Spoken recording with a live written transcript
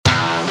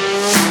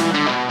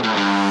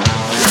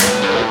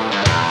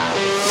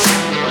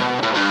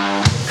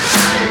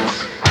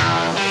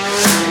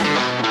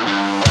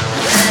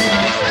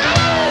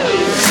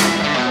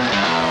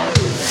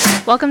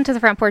Welcome to the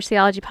Front Porch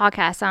Theology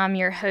Podcast. I'm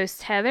your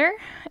host, Heather,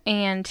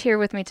 and here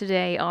with me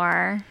today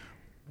are...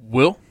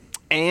 Will.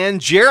 And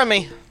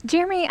Jeremy.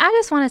 Jeremy, I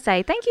just want to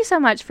say thank you so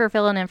much for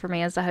filling in for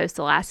me as the host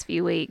the last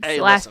few weeks, Hey,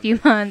 the last listen, few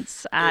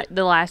months,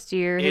 the last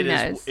year, who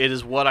knows. It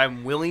is what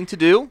I'm willing to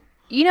do.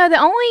 You know, the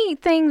only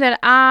thing that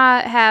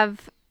I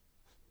have...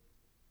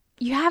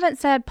 You haven't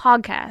said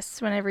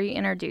podcasts whenever you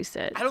introduce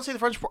it. I don't say the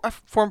front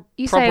porch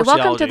You say,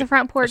 welcome to the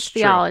Front Porch That's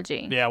true.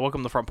 Theology. Yeah, welcome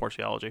to the Front Porch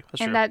Theology.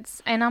 That's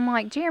true. And I'm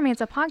like, Jeremy,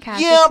 it's a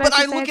podcast. Yeah, but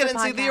I look at it and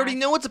say they already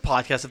know it's a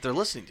podcast if they're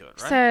listening to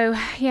it, right? So,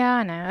 yeah,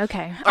 I know.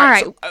 Okay. All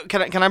right. So,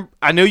 can I?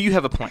 I know you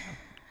have a plan.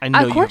 I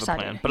know you have a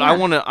plan, but yeah.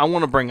 I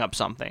want to bring up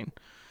something.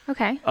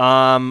 Okay.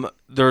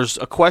 There's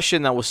a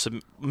question that was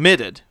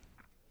submitted,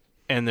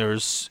 and there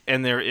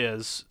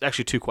is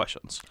actually two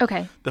questions.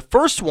 Okay. The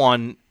first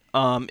one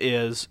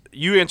is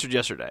you answered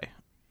yesterday.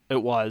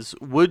 It was,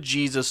 would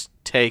Jesus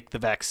take the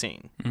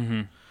vaccine?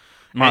 Mm-hmm.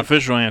 My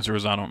official answer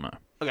is I don't know.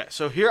 Okay,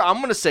 so here I'm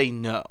going to say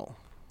no.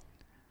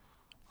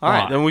 All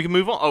right, then we can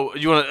move on. Oh,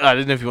 you want? I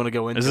didn't know if you want to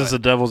go into. Is this it. a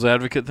devil's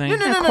advocate thing?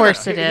 No. Of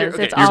course it is.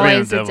 Okay, It's you're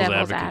always being a devil's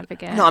devil's advocate.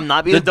 advocate. No, I'm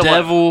not being The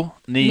devil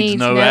needs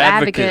no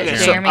advocate. Okay,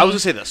 so Jeremy. I was going to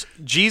say this.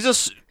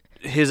 Jesus,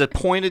 he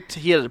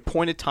had an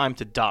appointed time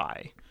to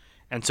die,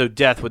 and so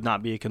death would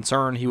not be a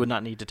concern. He would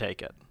not need to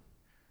take it.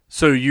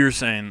 So you're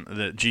saying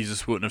that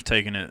Jesus wouldn't have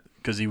taken it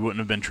because he wouldn't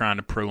have been trying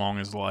to prolong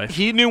his life?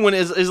 He knew when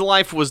his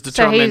life was So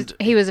determined.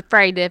 he was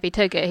afraid that if he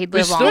took it, he'd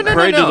live Still longer.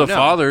 prayed to the no.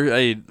 Father.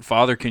 Hey,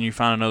 Father, can you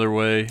find another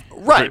way?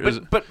 Right, Is-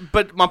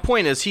 but my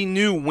point is, he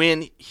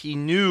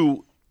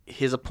knew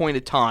his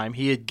appointed time.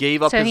 He had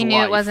gave up So his he knew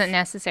life. it wasn't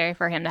necessary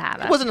for him to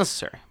have it. It wasn't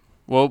necessary.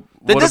 Well,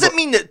 That what doesn't about-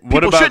 mean that what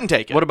people about- shouldn't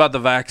take it. What about the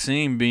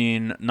vaccine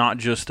being not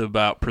just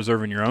about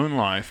preserving your own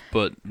life,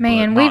 but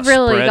Man, but we not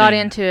really got spreading-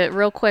 into it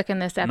real quick in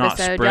this not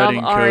episode. Y'all spreading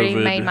have already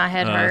COVID, made my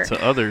head hurt.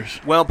 to others?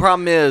 Well,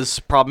 problem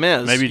is,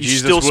 Maybe you Jesus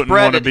still wouldn't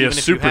spread wanna it be a even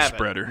if you super have it.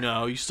 spreader.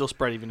 No, you still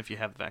spread even if you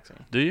have the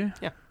vaccine. Do you?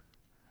 Yeah.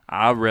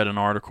 I read an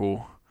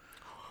article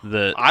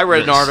that I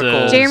read an article.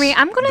 says Jeremy,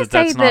 I'm going to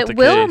say that's not that the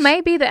Will case.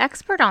 may be the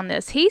expert on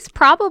this. He's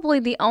probably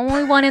the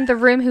only one in the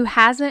room who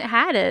hasn't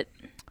had it.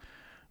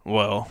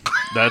 Well,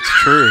 that's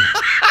true.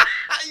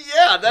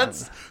 Yeah,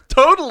 that's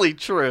totally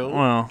true.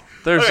 Well,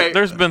 Okay.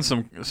 there's been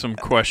some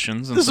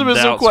questions and This some has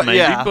been doubts maybe,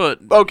 yeah. but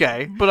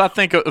Okay. I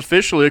think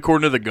officially,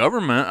 according to the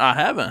government, I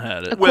haven't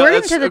had it. Well, According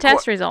it's- to the acco-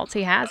 test results,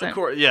 he hasn't.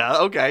 Yeah.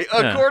 Okay.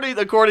 Yeah.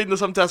 According to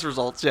some test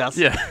results, yes.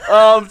 Yeah.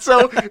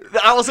 So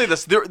I will say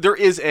this: there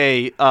is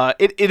a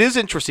it is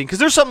interesting because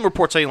there's some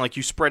reports saying like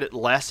you spread it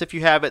less if you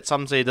have it.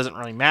 Some say it doesn't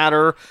really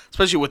matter,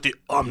 especially with the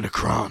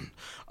Omicron.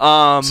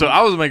 So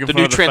I was making the fun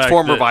new of the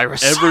Transformer fact that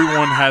virus.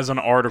 Everyone has an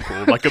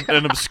article, like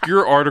an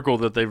obscure article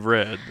that they've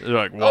read. They're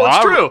like, well, it's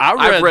true.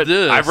 I've read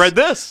this. I've read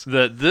this.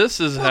 That this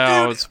is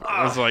how dude, it's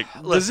like.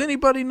 Does listen.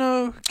 anybody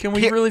know? Can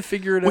we Here- really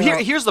figure it Well,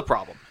 out? here's the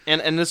problem,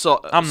 and this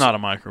I'm not a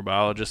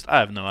microbiologist. I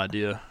have no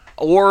idea.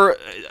 or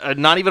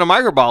not even a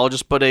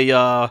microbiologist, but a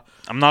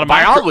I'm not a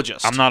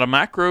biologist. I'm not a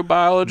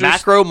macrobiologist.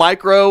 macro,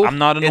 micro. I'm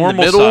not a in the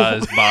normal middle.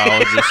 size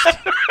biologist.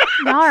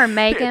 Y'all are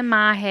making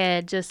my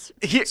head just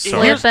Here's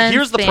slipping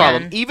the thin.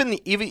 problem.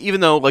 Even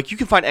though like you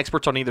can find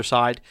experts on either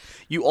side,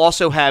 you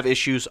also have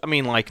issues. I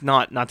mean, like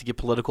not to get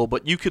political,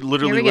 but you could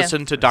literally Here we go.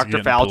 listen to It's Dr.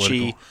 getting Fauci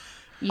political.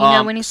 You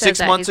know when he says 6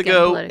 that, months he's getting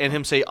ago political. and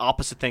him say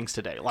opposite things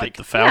today. Like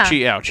The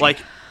Fauci ouchie. like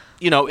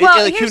Well,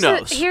 like who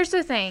knows? Here's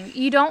the thing.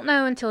 You don't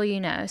know until you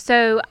know.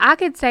 So I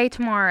could say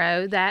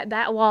tomorrow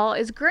that wall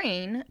is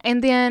green,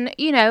 and then,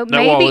 That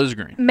wall is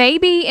green.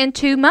 Maybe in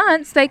 2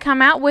 months they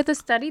come out with a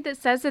study that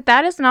says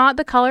that is not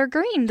the color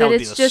green, that would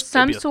be it's a- just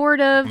that'd some be a- sort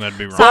of That'd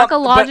be wrong.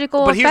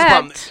 psychological but here's the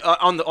problem. effect.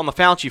 On the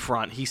Fauci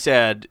front, he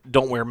said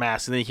don't wear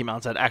masks, and then he came out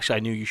and said actually I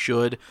knew you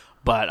should,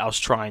 but I was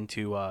trying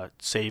to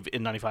save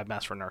N95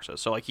 masks for nurses.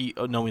 So like he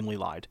knowingly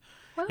lied.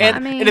 Well, And, I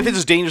mean, and if it's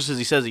as dangerous as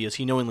he says he is,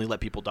 he knowingly let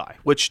people die,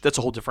 which that's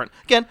a whole different.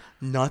 Again,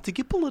 not to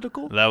get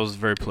political. That was a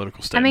very political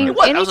I statement. mean,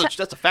 What? anytime-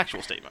 That's a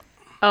factual statement.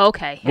 oh,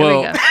 okay, here we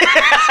Well,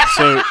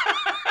 go.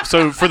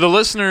 so for the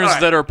listeners All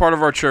right. that are part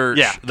of our church,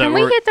 Yeah. that Can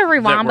we hit the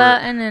rewind were-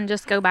 button and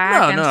just go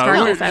back and No, start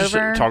we're this just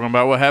over? talking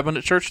about what happened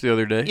at church the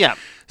other day. Yeah.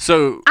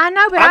 So I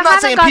know, but I'm I not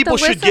haven't saying got to people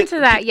should listen get- to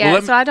that yet,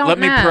 let, so I don't let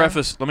know.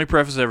 Let me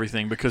preface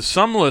everything because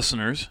some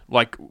listeners,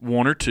 like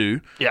one or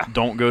two, Yeah.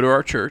 don't go to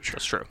our church.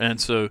 That's true.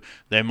 And so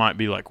they might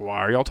be like, "Why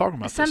are y'all talking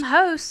about Some this?"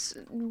 hosts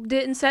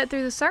didn't sit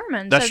through the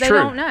sermon, That's so they true.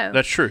 don't know.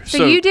 That's true.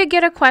 So you did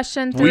get a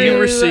question through we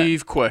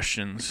receive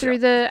questions through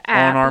the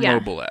app on our yeah.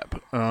 mobile app.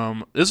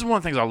 This is one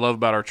of the things I love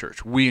about our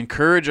church. We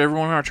encourage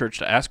everyone in our church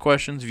to ask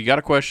questions. If you got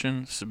a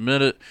question,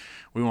 submit it.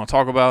 We want to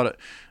talk about it.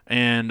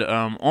 And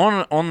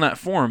on that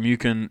forum, you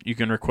can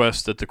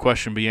request that the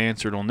question be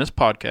answered on this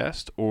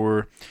podcast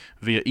or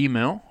via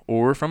email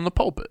or from the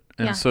pulpit.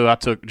 And Yeah. so I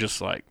took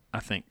just like I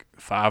think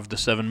 5 to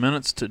 7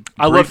 minutes to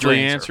I loved your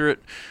briefly answer. answer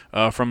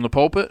it from the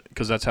pulpit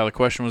because that's how the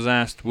question was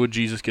asked. Would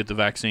Jesus get the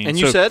vaccine? And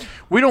you said?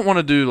 We don't want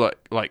to do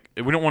like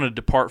we don't want to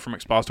depart from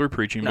expository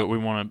preaching, No. but we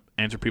want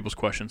to answer people's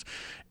questions.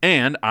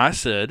 And I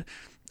said,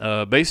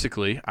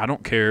 basically, I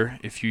don't care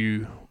if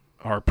you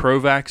are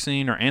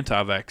pro-vaccine or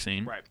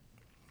anti-vaccine. Right.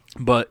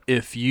 But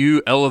if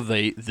you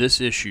elevate this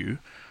issue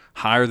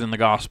higher than the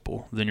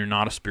gospel, then you're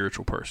not a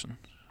spiritual person.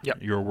 Yep.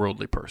 You're a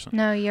worldly person.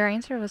 No, your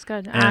answer was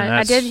good. And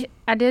I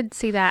did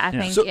see that. I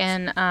Yeah. think So-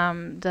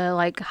 in the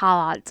like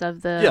highlights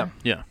of the. Yeah.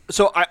 Yeah.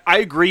 So I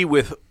agree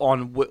with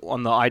on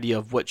the idea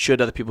of what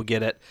should other people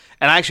get it,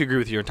 and I actually agree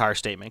with your entire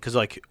statement because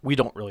like we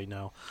don't really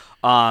know,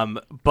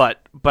 but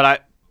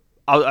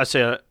I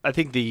say I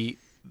think the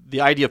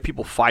idea of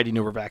people fighting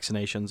over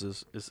vaccinations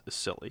is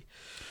silly.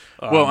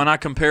 Well, and I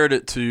compared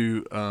it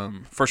to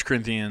 1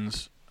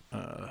 Corinthians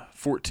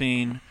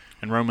 14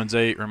 and Romans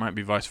 8, or it might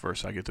be vice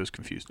versa. I get those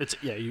confused.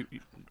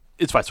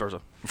 It's vice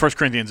versa. 1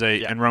 Corinthians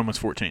 8 and Romans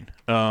 14.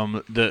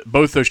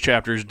 Both those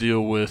chapters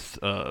deal with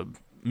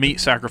meat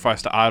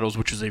sacrificed to idols,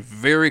 which is a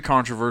very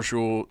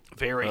controversial,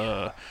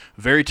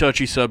 very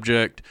touchy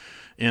subject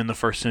in the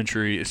first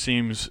century. It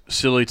seems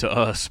silly to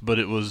us, but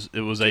it was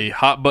a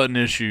hot button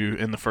issue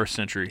in the first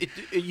century.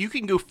 You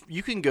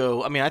can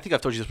go. I mean, I think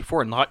I've told you this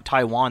before. In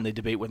Taiwan, they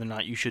debate whether or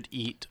not you should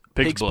eat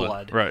pig's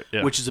blood, right?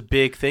 Yeah. Which is a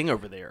big thing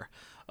over there.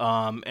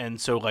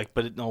 And so, like,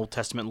 but the Old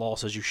Testament law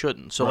says you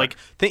shouldn't. So, Right.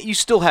 you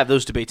still have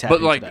those debates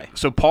happening But like, today.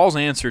 so Paul's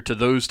answer to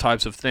those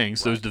types of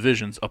things, those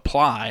divisions,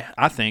 apply,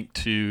 I think,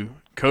 to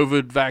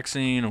COVID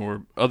vaccine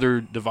or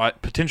other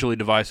potentially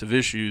divisive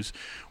issues,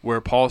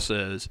 where Paul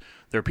says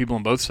there are people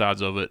on both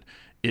sides of it.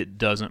 It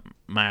doesn't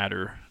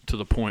matter to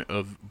the point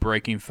of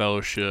breaking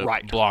fellowship,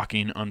 Right.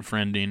 blocking,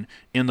 unfriending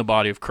in the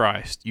body of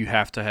Christ. You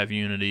have to have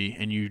unity,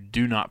 and you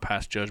do not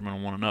pass judgment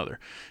on one another.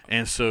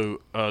 And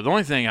so the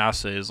only thing I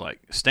say is, like,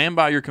 stand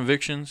by your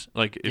convictions.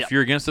 Like, if Yep.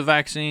 you're against the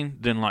vaccine,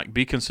 then, like,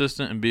 be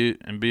consistent and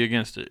be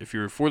against it. If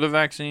you're for the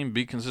vaccine,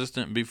 be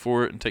consistent and be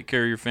for it, and take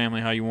care of your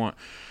family how you want.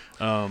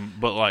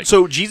 But like,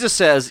 So Jesus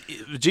says,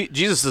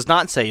 Jesus does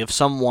not say if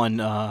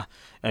someone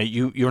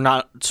you're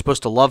not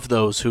supposed to love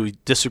those who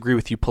disagree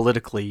with you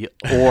politically,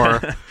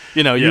 or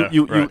Yeah, right.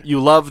 you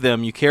love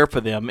them, you care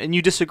for them, and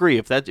you disagree.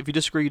 If you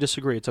disagree, you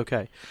disagree. It's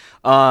okay.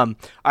 I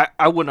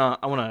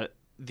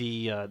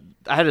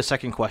had a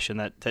second question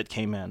that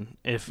came in.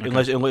 If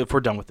we're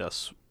done with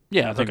this.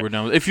 yeah, I think Okay. we're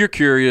done with it. If you're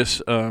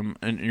curious and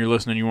you're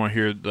listening, you want to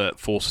hear that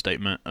full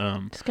statement.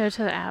 Just go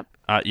to the app.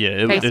 It's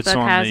Facebook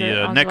on has the it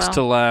as next well.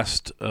 to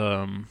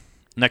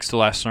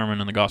last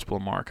sermon in the Gospel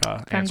of Mark.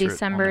 I From answer it on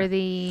December there.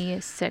 the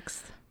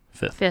 6th.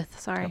 5th. 5th,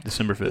 sorry.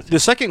 December 5th. The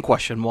second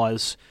question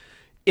was,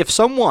 if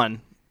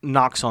someone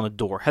knocks on a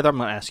door, Heather, I'm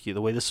going to ask you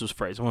the way this was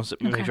phrased. I want to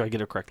make Okay. sure I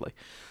get it correctly.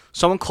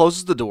 Someone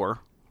closes the door,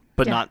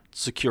 but Yeah. not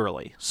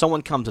securely.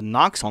 Someone comes and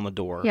knocks on the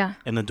door, Yeah.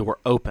 and the door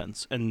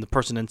opens, and the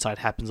person inside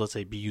happens, let's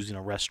say, be using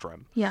a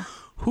restroom. Yeah.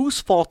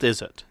 Whose fault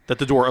is it that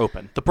the door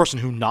opened? The person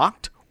who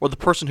knocked, or the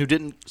person who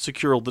didn't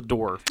secure the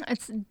door?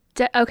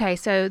 Okay,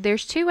 so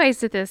there's two ways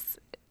that this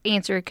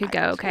answer could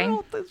go, okay?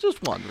 Well, there's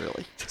just one,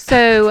 really.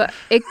 So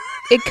it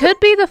could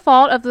be the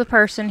fault of the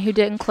person who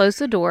didn't close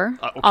the door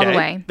all the Okay.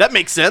 way. That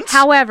makes sense.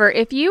 However,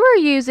 if you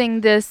were using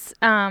this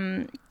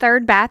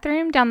third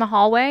bathroom down the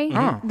hallway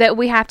that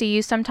we have to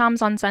use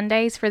sometimes on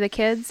Sundays for the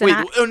kids, Wait,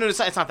 and no, it's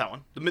not that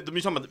one. We're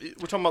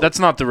talking about That's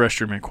not the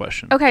restroom in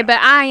question. okay, but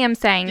I am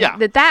saying Yeah,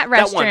 that that one,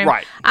 restroom,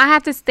 right. I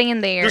have to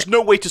stand there. there's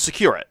no way to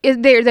secure it.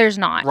 There's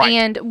not. Right.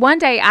 And one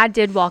day I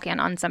did walk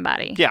in on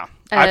somebody. Yeah,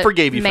 I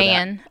forgave you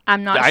man, for that.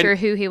 I'm not Yeah, sure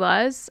who he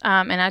was,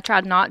 and I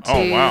tried not to.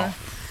 Oh, wow.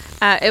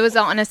 It was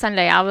on a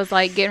Sunday. I was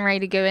like getting ready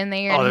to go in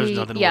there. Oh, and there's he,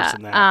 nothing yeah, worse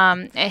than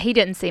that. and he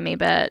didn't see me,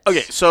 but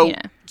Okay, so you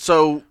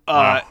know,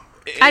 Wow.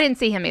 I didn't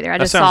see him either. I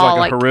That just sounds saw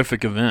like a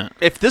horrific event.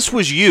 if this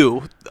was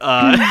you,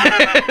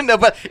 no,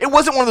 but it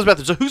wasn't one of those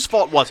bathrooms. So whose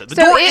fault was it? The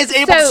So door it- is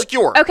able to so-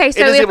 secure. Okay, so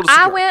It is if able to I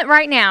secure. went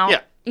right now,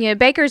 Yeah.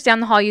 Baker's down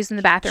the hall using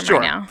the bathroom Sure.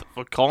 right now.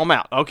 Well, call them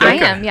out. Okay. I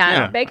okay. am, yeah.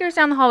 Yeah. Baker's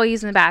down the hallway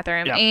using the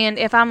bathroom, Yeah. and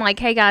if I'm like,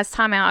 "Hey guys,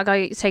 time out, I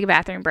gotta take a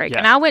bathroom break," Yeah.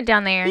 and I went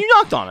down there You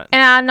knocked on it.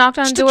 and I knocked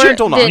on Just the a door.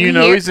 gentle knock. didn't You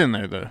know hear- he's in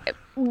there, though.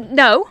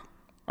 no,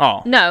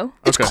 Oh. no,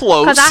 It's Okay.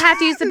 closed. because I have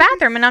to use the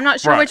bathroom, and I'm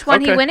not sure Right. which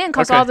one he Okay. went in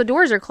because Okay. all the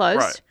doors are closed.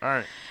 Right. All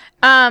right.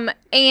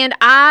 And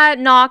I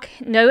knock,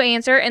 no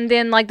answer, and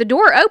then like the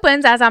door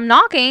opens as I'm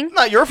knocking.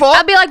 Not your fault.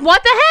 I'd be like,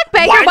 "What the heck,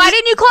 Baker? Why Why did-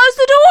 didn't you close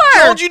the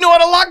door? Told you know how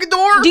to lock a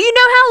door. Do you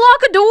know how to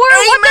lock a door?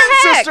 What Amen,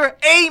 the heck?" sister.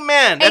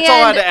 Amen. That's all I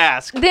had And to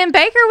ask. Then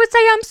Baker would say,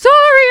 "I'm sorry,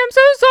 I'm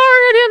so sorry,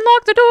 I didn't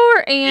lock the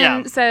door,"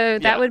 and Yeah. so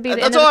that Yeah. would be the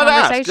That's end of all the I'd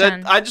ask.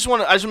 conversation. I just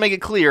want to make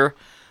it clear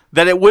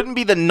that it wouldn't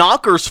be the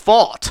knocker's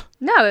fault.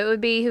 No, it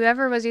would be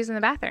whoever was using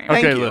the bathroom.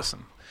 Thank Okay, you.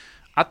 listen.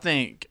 I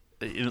think,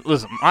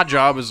 my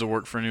job is to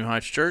work for New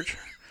Heights Church.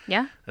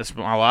 Yeah, That's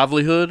my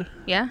livelihood.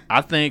 yeah.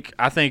 I think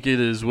it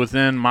is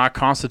within my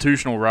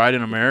constitutional right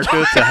in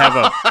America to have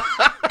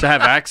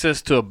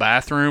access to a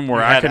bathroom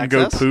where You I had can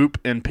go access? poop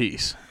in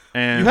peace.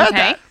 And You had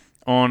Okay.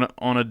 that.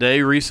 on a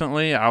day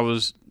recently, I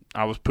was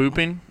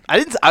pooping.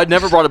 I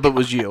never brought it, but it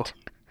was you.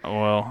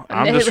 Well,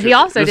 He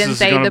also this didn't is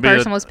say gonna the be a-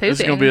 person was This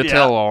is going to pooping. be a Yeah.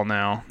 tell-all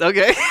now.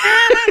 Okay.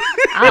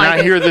 I And like I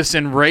it. hear this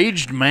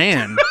enraged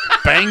man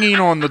banging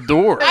on the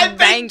door. I banged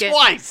banged it.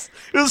 twice.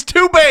 It was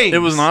 2 bangs. It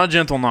was not a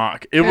gentle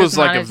knock. It was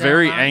not like a a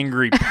very gentle knock.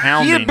 angry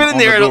pounding. He had been in on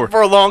the there door.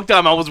 for a long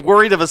time. I was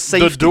worried of a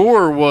safety. The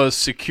door was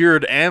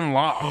secured and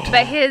locked.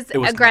 But his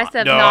was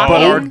aggressive not.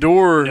 But our knocking.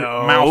 door No.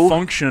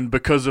 malfunctioned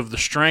because of the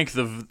strength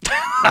of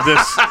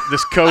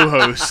this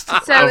co-host So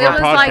of it our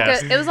was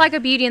podcast. like a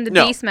Beauty and the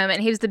No. Beast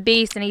moment. He was the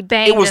beast and he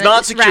banged. It was and not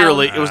just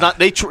securely. rattled. It was not.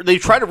 They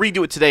tried to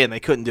redo it today and they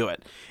couldn't do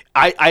it.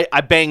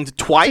 I banged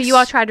twice. So you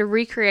all tried to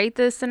recreate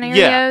this scenario.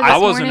 Yeah, this I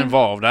wasn't morning?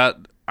 involved. I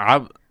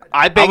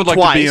I banged would like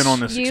twice. to be in on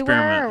this You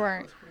experiment. were or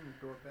weren't?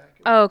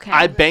 Okay.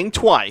 I banged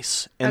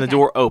twice and the Okay.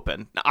 door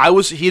opened.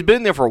 He had been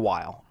in there for a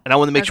while, and I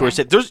wanted to make sure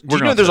Okay. it's safe. Do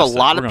you know there's a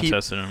lot of people?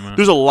 Test it in a minute.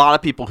 There's a lot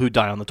of people who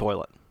die on the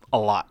toilet. A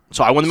lot.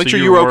 So I wanted to make So sure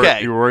you were wor-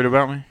 okay. You were worried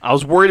about me? I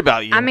was worried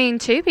about you. I mean,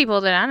 2 people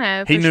that I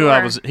know. He for knew sure.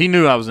 I was. He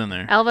knew I was in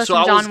there. Elvis so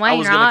and John I Wayne,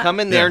 was right? gonna come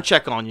in there Yeah. and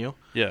check on you.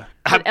 Yeah,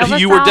 Elvis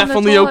You were fell on the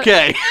definitely toilet?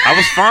 okay. I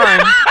was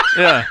fine.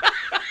 Yeah,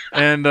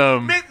 and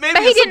Maybe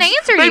But he didn't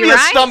answer you, maybe a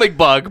right? stomach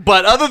bug,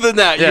 but other than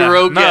that, yeah, you were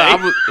okay.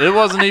 No, it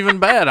wasn't even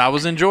bad. I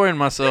was enjoying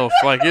myself.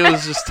 Like it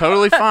was just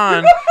totally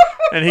fine.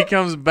 And he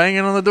comes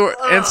banging on the door,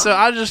 and so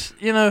I just,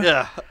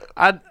 yeah.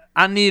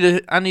 I need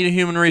a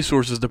human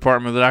resources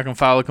department that I can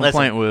file a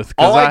complaint with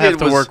all because I I have did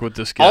to was- work with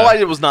this guy. All I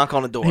did was knock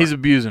on the door. He's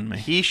abusing me.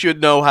 He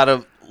should know how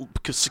to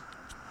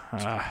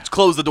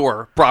close the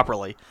door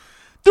properly.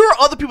 There are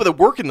other people that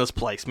work in this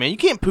place, man. You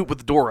can't poop with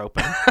the door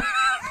open.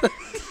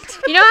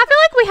 You know, I feel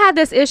like we had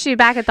this issue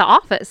back at the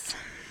office.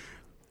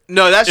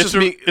 No, that's It's just a,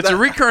 me. it's a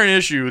recurring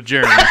issue with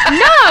Jeremy.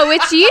 No,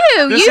 it's you.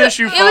 This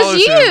issue it was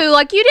follows you. him.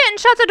 Like you didn't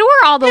shut the door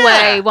all the Yeah.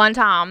 way one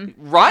time.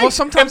 Right? Well,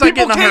 sometimes And I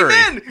get in a people came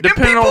hurry, in, and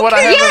depending on people what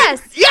I came have.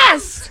 in.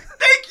 Yes.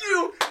 Thank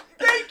you.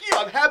 Thank you.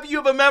 I'm happy you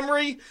have a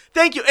memory.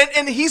 Thank you.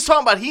 And he's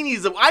talking about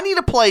I need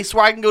a place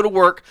where I can go to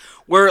work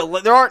where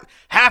there aren't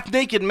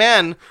half-naked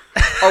men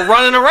are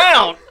running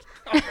around.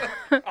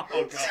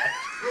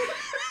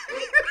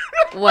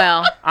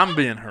 Well, I'm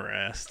being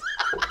harassed.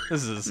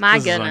 This is My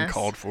this goodness. is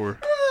uncalled for.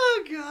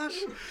 Oh, gosh.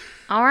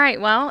 all right.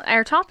 Well,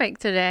 our topic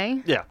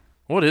today. Yeah.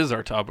 What is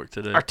our topic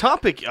today? Our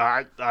topic,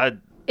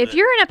 If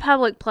you're in a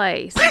public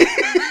place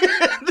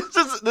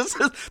this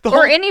is the or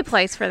whole. any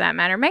place for that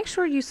matter, make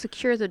sure you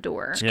secure the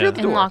door Secure and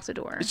the door. lock the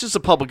door. It's just a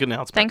public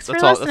announcement. Thanks for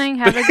That's all- listening.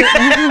 Have a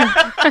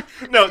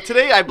good No,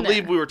 today I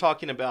believe we were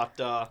talking about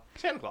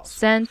Santa Claus.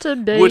 Santa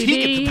baby. Would he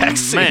get the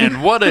vaccine?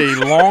 Man, what a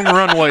long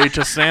runway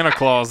to Santa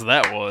Claus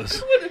that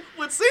was.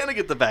 Would Santa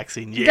get the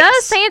vaccine? Yes.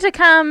 Does Santa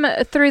come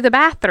through the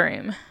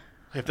bathroom?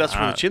 If that's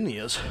where the chimney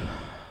is.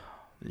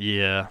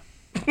 Yeah.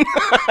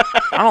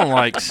 I don't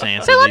like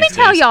Santa. So let me these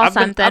tell days. y'all I've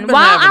been- something. I've been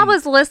While I having-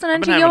 was listening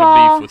I've to been you having a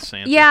all, beef with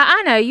Santa. yeah,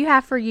 I know you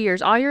have for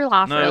years, all your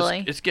life, No,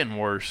 really. it's getting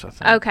worse, I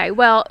think. Okay,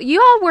 well,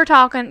 y'all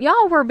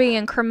were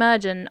being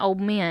curmudgeon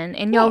old men,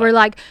 and y'all What? were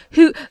like,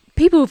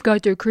 people have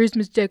got their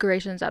Christmas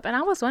decorations up, and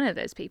I was one of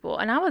those people,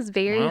 and I was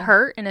very Well.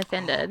 hurt and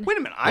offended. Wait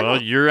a minute.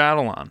 Well, you're out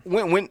of line.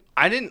 when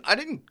I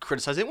didn't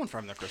criticize anyone for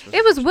having their Christmas.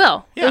 It was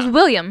Will. It was Yeah.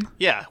 William.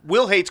 Yeah,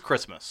 Will hates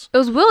Christmas. It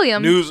was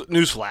William.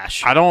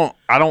 Newsflash.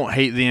 I don't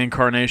hate the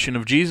incarnation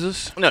of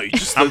Jesus. No, you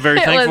just I'm very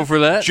It thankful was- for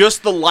that.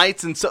 just the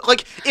lights and stuff.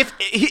 Like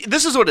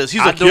this is what it is.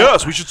 He's I like, don't-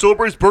 yes, we should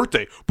celebrate his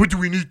birthday, but do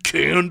we need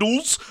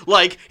candles?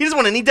 Like he doesn't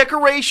want any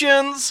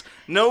decorations.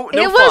 No,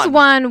 it was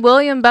one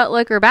William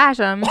Butlicker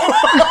Basham.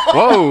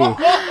 Whoa.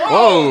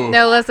 Whoa.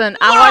 No, listen.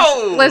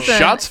 Whoa! Listen.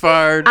 Shots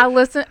fired. I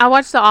watched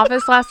The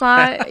Office last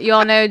night. You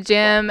all know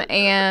Jim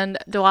and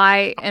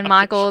Dwight and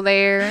Michael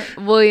there.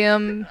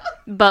 William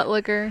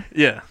Butlicker.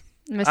 yeah.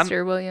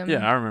 Mr. William.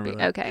 yeah, I remember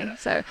that. Okay,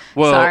 so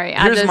Well, sorry.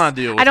 here's my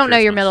deal with I don't know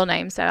your Christmas. middle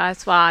name, so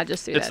that's why I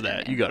just threw It's that.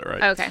 that. in You got it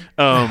right. there.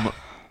 Okay.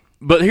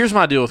 But here's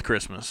my deal with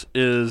Christmas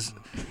is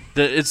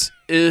that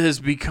it has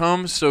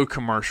become so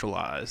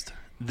commercialized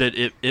that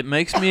it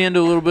makes me into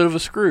a little bit of a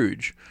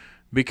Scrooge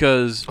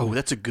because Oh,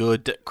 that's a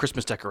good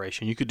Christmas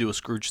decoration. You could do a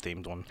Scrooge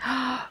themed one.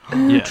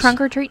 yes,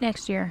 Trunk or treat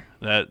next year.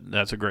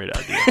 that's a great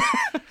idea.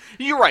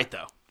 You're right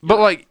though. But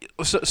like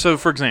so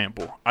for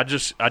example, I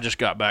just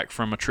got back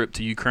from a trip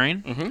to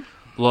Ukraine. Mm-hmm.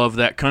 Love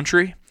that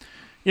country.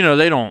 You know,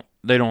 they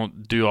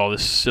don't do all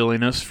this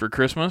silliness for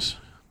Christmas.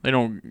 They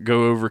don't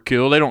go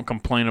overkill. They don't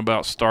complain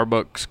about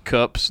Starbucks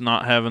cups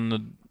not having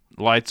the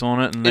lights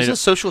on it, and Is it a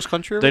socialist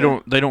country?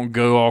 Over they don't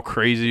go all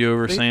crazy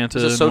over Santa.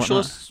 Is it and whatnot.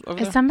 socialist? Over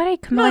Is there? somebody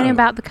complaining No.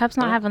 about the cups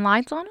not having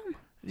lights on them?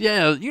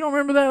 Yeah, you don't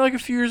remember that like a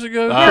few years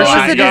ago? Oh, it was,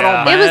 I the, got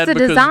all it was mad the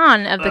because-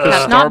 design of the because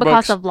cups, not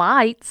because Starbucks- of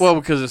lights. Well,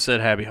 because it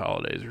said Happy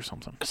Holidays or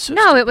something. So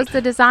no, it was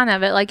stupid. the design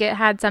of it. Like it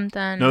had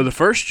something. No, the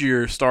first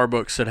year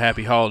Starbucks said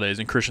Happy Holidays,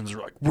 and Christians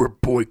were like, "We're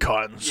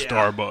boycotting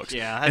Starbucks."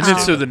 Yeah, and that's then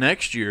so stupid. the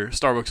next year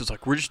Starbucks is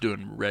like, "We're just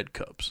doing red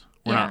cups.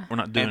 Yeah. We're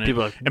not doing And it."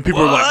 people are like, and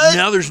people are like, "What?"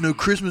 "Now there's no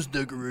Christmas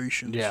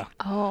decorations." Yeah.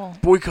 Oh,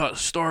 Boycott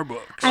Starbucks.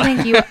 I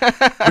think you.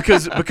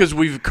 because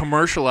we've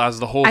commercialized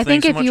the whole I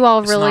thing think so if much. you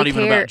all it's really not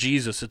even care- about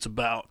Jesus. It's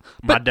about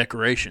my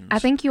decorations. I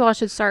think you all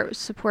should start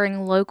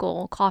supporting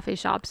local coffee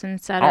shops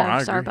instead Oh, of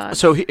I agree. Starbucks.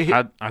 So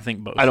I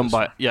think both. I don't is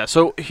buy fine. it. Yeah.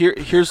 So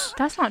here's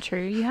That's not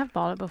true. You have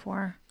bought it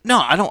before. No,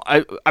 I don't.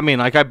 I mean,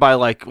 like I buy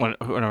like when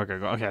I go.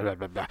 Okay, blah,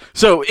 blah, blah.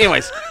 So,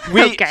 anyways,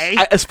 Okay.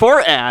 As far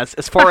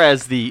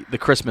as the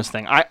Christmas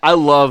thing, I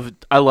love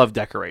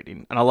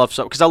decorating, and I love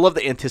because I love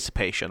the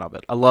anticipation of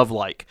it. I love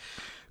like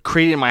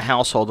creating my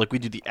household. Like we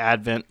do the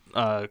Advent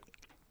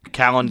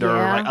calendar.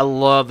 Yeah. Like I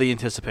love the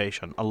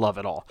anticipation. I love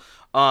it all.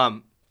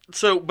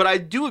 But I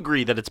do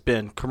agree that it's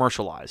been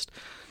commercialized,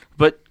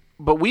 but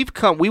we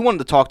wanted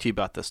to talk to you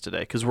about this today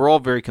because we're all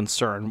very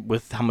concerned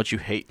with how much you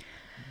hate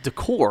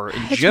decor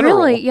in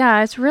general.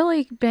 It's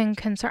really been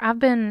concerned. I've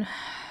been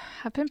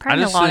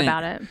praying a lot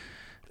about it.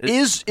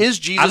 Is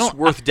Jesus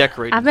worth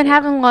decorating? I've been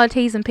having a lot of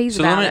T's and P's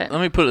about it. Let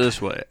me put it this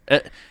way.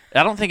 I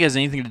don't think it has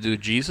anything to do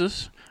with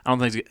Jesus. I don't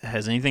think it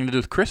has anything to do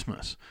with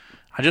Christmas.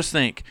 I just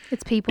think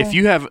it's people. If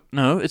you have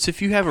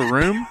a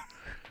room,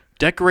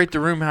 decorate the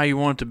room how you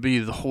want it to be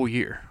the whole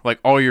year, like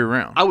all year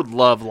round. I would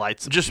love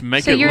lights. Just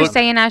make so it. So you're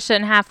saying I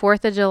shouldn't have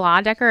 4th of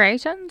July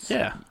decorations?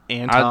 Yeah,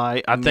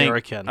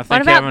 anti-American. I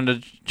think having to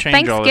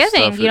change all this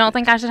Thanksgiving. stuff. You don't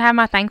think I should have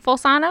my thankful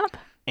sign up?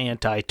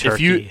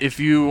 Anti-turkey. If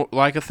you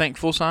like a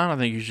thankful sign, I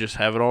think you should just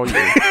have it all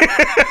year.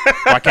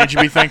 Why can't you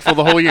be thankful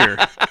the whole year?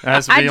 It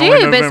has to be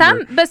only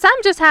November. but some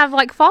just have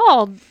like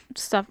fall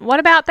stuff.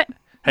 What about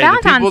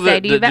Valentine's Day?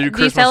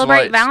 Do you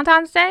celebrate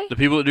Valentine's Day? The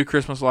people that do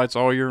Christmas lights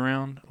all year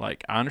round,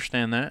 like I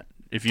understand that.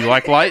 If you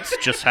like lights,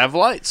 just have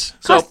lights.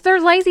 Because they're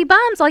lazy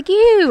bums like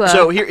you.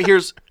 So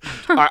here's,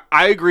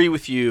 I agree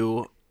with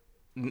you.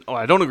 Oh,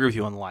 I don't agree with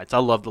you on the lights. I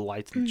love the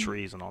lights and the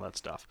trees and all that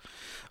stuff.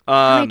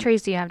 How many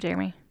trees do you have,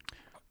 Jeremy?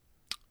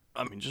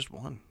 I mean, just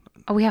one.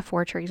 Oh, we have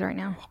 4 trees right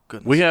now. Oh,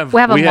 goodness. We have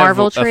a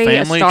Marvel tree,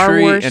 a family Star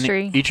Wars and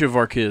tree. Each of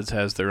our kids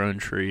has their own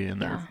tree in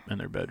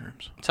their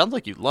bedrooms. Sounds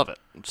like you love it.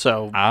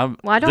 So I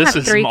don't this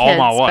have is 3 all kids,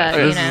 my wife. but,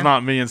 This is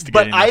not me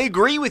instigating. But I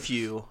agree with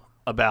you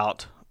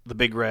about the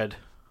big red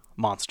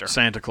monster,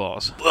 Santa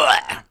Claus.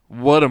 Blah.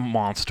 What a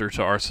monster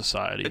to our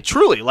society.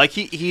 Truly, like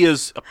he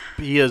is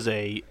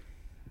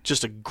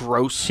just a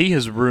gross. He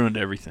has ruined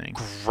everything.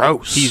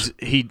 Gross.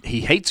 He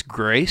hates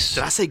grace.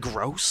 Did I say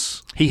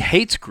gross? He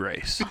hates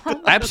grace.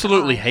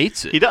 Absolutely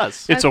hates it. He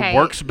does. It's Okay, a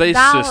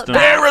works-based system.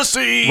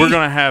 Heresy. We're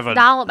gonna have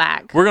dial it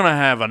back. We're gonna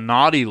have a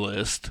naughty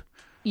list.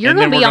 You're and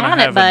going then to be we're gonna on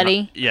it, have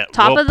buddy. Yeah,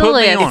 Top well, of the put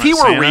me list. on If he it, were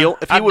Santa. real-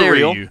 if he I were dare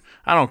real- you.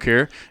 I don't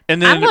care.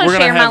 And then I'm going we're to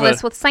gonna share my have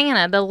list with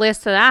Santa, the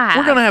list that I have.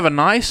 We're gonna have a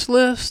nice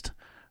list,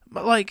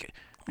 but like.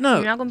 No,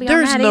 You're not going to be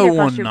there's on that no either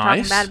one because you're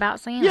talking nice. bad about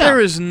Santa.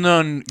 There is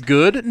none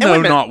good. wait a No,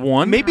 minute. not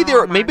one. Maybe Oh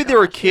there my are gosh, here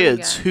we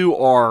kids go. who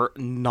are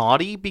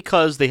naughty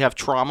because they have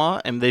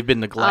trauma and they've been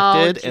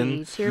neglected, Oh, and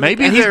geez, here we Maybe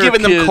go. and he's there are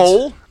giving them kids-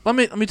 coal. Let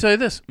me tell you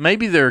this.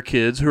 Maybe there are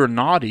kids who are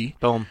naughty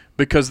Boom.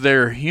 because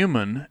they're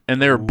human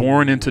and they're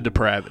born into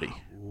depravity.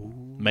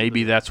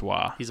 Maybe that's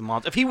why. He's a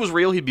monster. If he was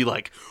real, he'd be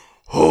like,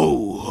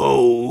 ho,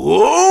 ho,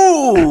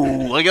 ho.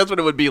 Like, that's what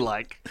it would be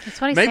like. That's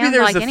what he Maybe sounds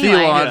there's like a anyway.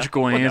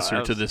 theological Yeah. Well, no, answer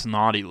that to was- this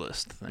naughty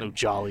list No thing.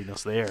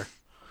 jolliness there.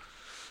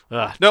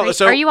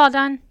 Are you all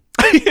done?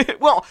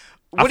 Well,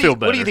 I feel what do you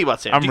better. think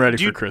about Santa? I'm ready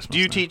do for you, Christmas Do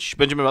you now. teach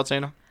Benjamin about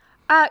Santa?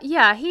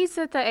 Yeah, he's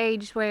at the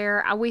age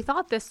where we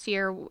thought this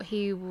year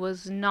he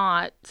was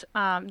not.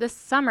 This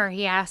summer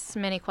he asks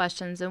many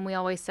questions, and we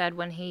always said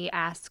when he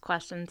asks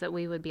questions that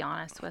we would be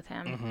honest with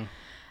him. Mm-hmm.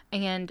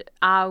 And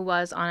I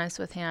was honest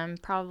with him,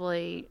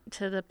 probably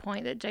to the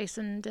point that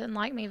Jason didn't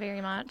like me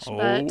very much.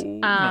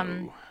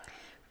 No.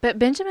 But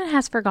Benjamin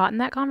has forgotten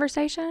that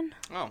conversation.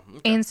 Oh,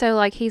 And so,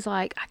 like, he's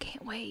like, I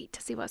can't wait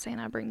to see what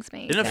Santa brings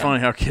me. Isn't it So- funny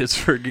how kids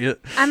forget?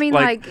 I mean,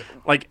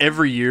 like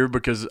every year,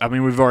 because I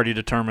mean we've already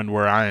determined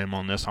where I am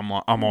on this. I'm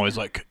always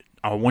like,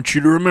 I want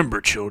you to remember,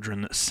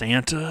 children, that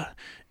Santa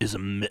is a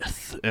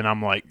myth, and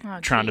I'm like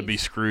trying to be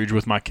Scrooge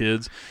with my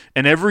kids.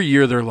 And every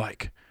year they're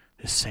like,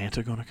 is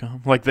Santa gonna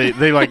come? Like they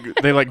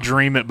like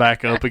dream it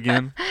back up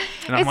again,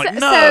 and I'm like, no.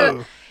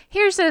 So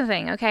here's the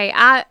thing, okay?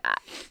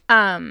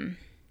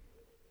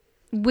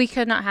 We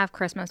could not have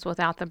Christmas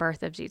without the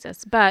birth of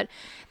Jesus, but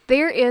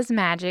there is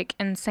magic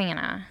in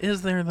Santa.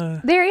 Is there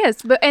the? There is,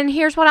 and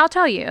here's what I'll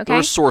tell you, okay?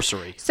 There's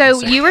sorcery. So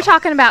you were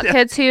talking about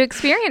kids who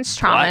experience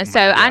trauma. So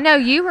I know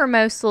you were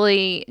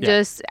mostly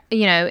just,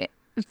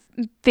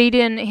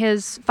 feeding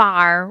his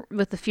fire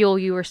with the fuel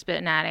you were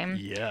spitting at him.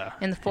 Yeah.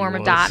 In the form he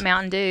of was. Diet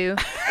Mountain Dew.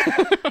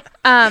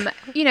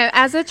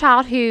 As a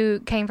child who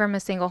came from a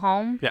single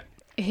home. Yeah.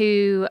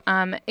 Who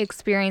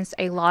experienced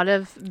a lot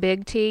of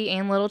big T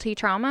and little T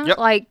trauma. Yep.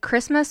 Like,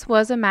 Christmas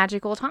was a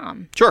magical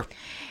time. Sure.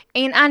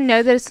 And I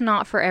know that it's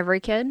not for every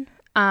kid,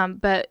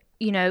 but,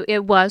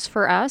 it was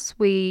for us.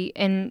 So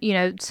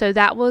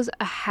that was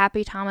a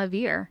happy time of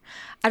year.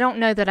 I don't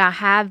know that I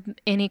have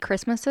any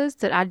Christmases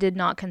that I did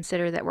not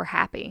consider that were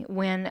happy,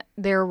 when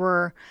there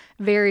were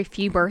very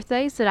few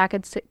birthdays that I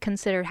could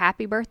consider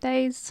happy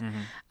birthdays,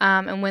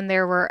 and when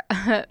there were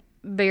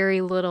very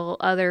little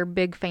other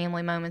big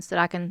family moments that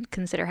I can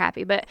consider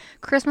happy. But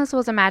Christmas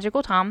was a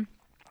magical time.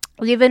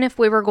 even if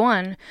we were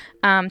going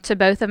to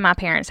both of my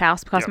parents'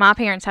 house, because my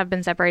parents have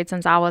been separated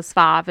since I was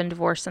 5 and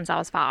divorced since I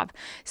was 5.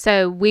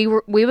 So we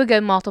would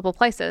go multiple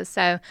places.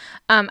 So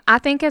I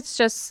think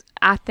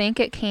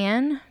it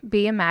can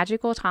be a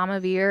magical time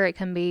of year. It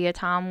can be a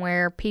time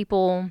where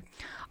people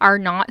are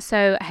not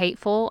so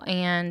hateful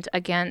and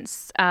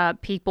against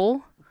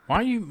people. Why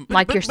are you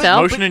like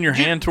yourself motioning your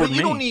hand toward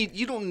me?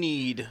 You don't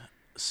need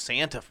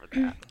Santa for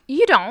that.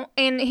 You don't.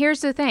 And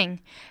here's the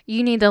thing.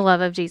 You need the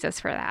love of Jesus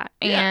for that.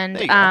 Yeah,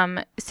 there you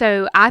And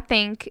so I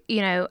think,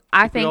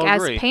 I think all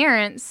as agree.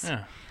 parents,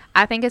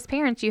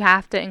 you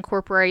have to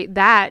incorporate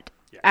that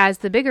as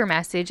the bigger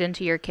message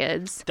into your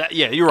kids.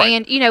 You're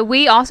right. And,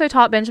 we also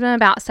taught Benjamin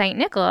about St.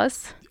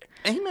 Nicholas.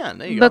 Amen.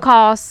 There you go.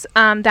 Because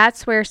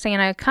that's where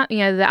Santa,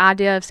 the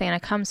idea of Santa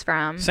comes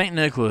from. St.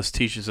 Nicholas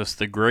teaches us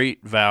the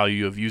great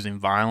value of using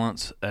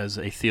violence as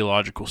a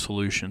theological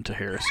solution to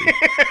heresy.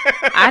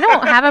 I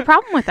don't have a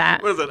problem with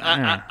that. Listen,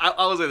 I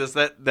will say this: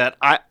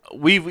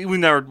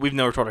 we've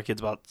never taught our kids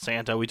about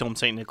Santa. We told them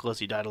St. Nicholas,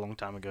 he died a long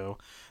time ago.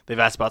 They've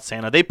asked about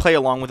Santa. They play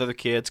along with other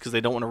kids because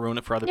they don't want to ruin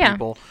it for other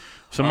people.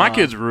 So my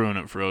kids ruin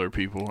it for other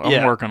people.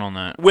 I'm working on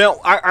that. Well,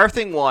 our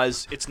thing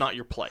was, it's not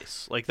your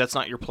place. Like, that's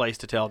not your place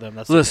to tell them.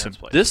 That's Listen, the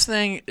parents'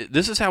 place.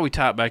 this is how we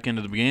tie it back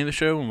into the beginning of the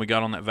show when we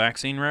got on that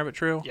vaccine rabbit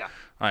trail. Yeah.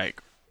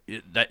 Like,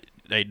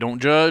 they don't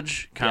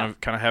judge, kind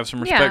of have some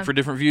respect for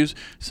different views.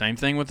 Same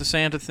thing with the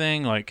Santa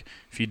thing. Like,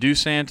 if you do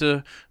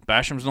Santa,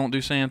 Bashams don't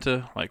do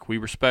Santa. Like, we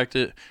respect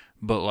it.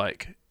 But,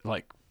 like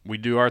we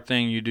do our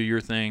thing, you do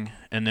your thing,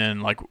 and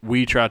then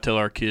we try to tell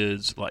our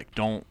kids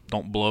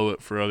don't blow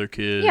it for other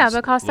kids. Yeah,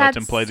 because let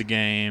them play the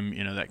game,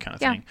 that kind of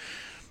thing.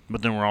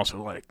 But then we're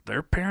also like,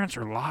 their parents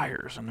are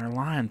liars and they're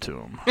lying to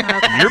them.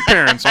 Your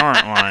parents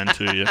aren't lying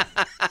to you.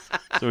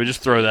 So we just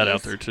throw that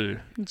out there too.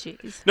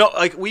 Jeez. No,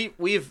 like we've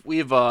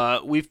I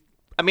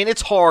mean,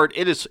 it's hard.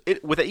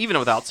 Even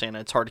without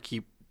Santa, it's hard to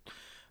keep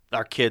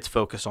our kids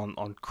focused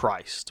on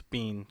Christ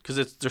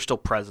because there's still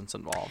presence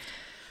involved.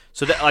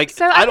 So that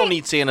I don't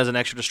need Santa as an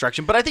extra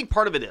distraction, but I think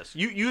part of it is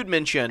you had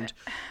mentioned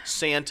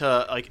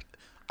Santa. Like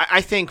I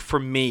think for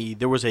me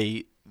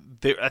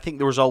I think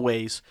there was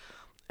always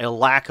a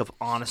lack of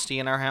honesty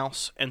in our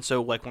house, and so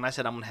when I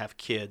said I'm gonna have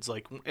kids,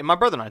 and my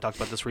brother and I talked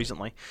about this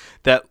recently,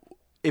 that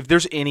if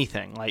there's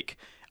anything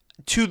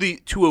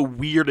to a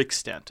weird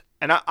extent.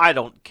 And I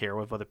don't care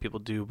what other people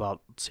do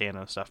about Santa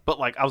and stuff, but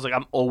I was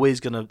I'm always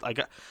gonna I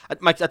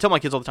tell my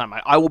kids all the time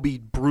I will be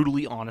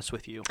brutally honest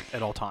with you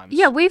at all times.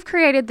 Yeah, we've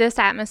created this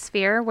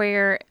atmosphere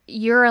where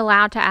you're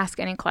allowed to ask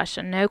any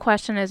question. No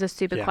question is a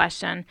stupid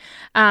question.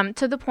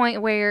 To the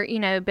point where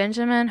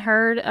Benjamin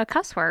heard a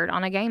cuss word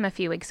on a game a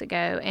few weeks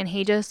ago, and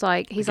he just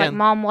he's like,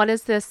 "Mom, what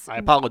is this?" I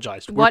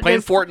apologized. We were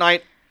playing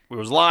Fortnite. We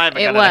was live.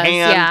 I got out of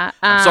hand. Yeah.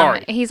 I'm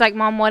sorry. He's like,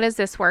 "Mom, what does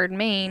this word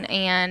mean?"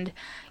 And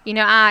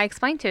I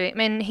explained to him,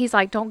 and he's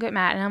like, "Don't get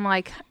mad." And I'm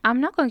like, "I'm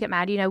not going to get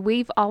mad.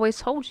 We've always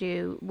told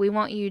you we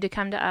want you to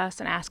come to us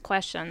and ask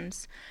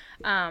questions."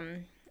 So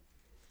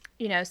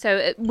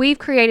we've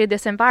created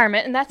this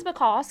environment, and that's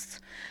because,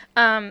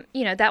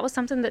 that was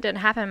something that didn't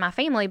happen in my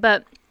family.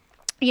 But,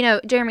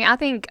 Jeremy, I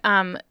think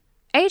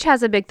age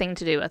has a big thing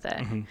to do with it.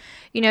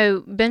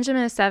 Mm-hmm.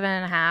 Benjamin is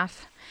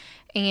 7.5.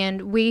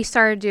 And we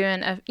started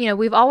doing,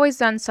 we've always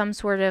done some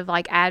sort of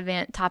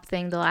Advent type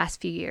thing the last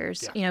few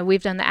years. Yeah.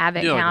 We've done the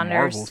Advent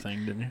calendars. A Marvel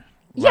thing, didn't you?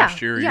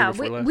 Last year,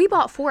 we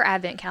bought 4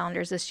 Advent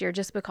calendars this year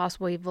just because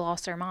we've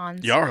lost our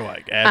minds. Y'all are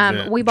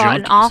Advent we bought junkies.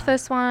 an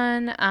Office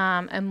one,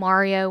 a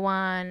Mario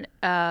one,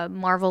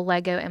 Marvel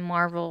Lego, and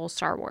Marvel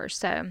Star Wars.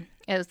 So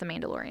it was the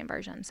Mandalorian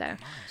version. So,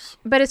 nice.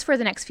 But it's for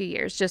the next few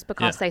years just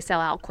because they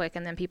sell out quick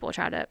and then people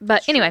try to.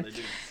 But anyway,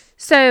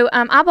 so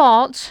I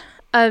bought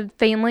a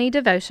family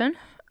devotion.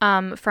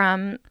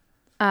 From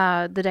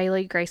the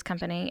Daily Grace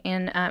Company,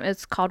 and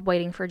it's called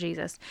Waiting for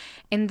Jesus.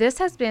 And this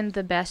has been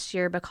the best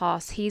year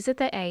because he's at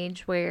the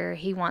age where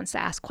he wants to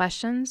ask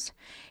questions.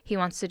 He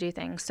wants to do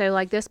things.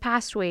 So this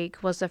past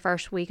week was the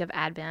first week of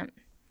Advent,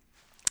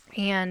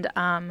 and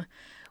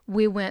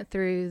we went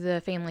through the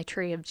family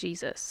tree of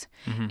Jesus.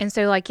 Mm-hmm. And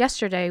so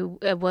yesterday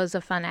it was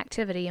a fun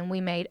activity, and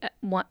we made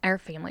our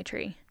family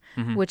tree.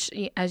 Mm-hmm. Which,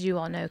 as you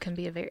all know, can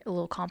be a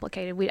little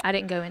complicated. I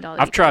didn't go into all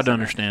the I've tried to details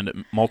understand it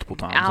multiple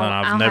times, and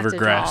I'll I've never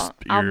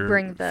grasped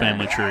your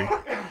family tree.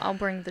 I'll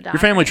bring the diagram.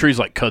 Your family tree is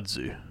like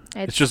kudzu.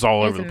 It's just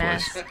all over the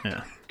mess. place.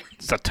 Yeah,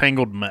 it's a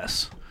tangled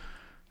mess.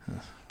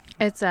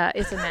 It's a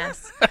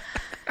mess.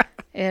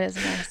 It is a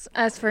mess.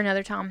 That's for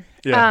another time.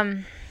 Yeah.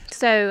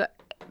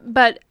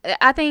 But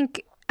I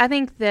think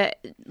that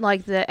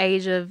the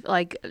age of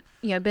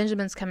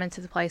Benjamin's coming to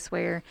the place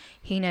where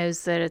he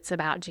knows that it's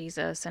about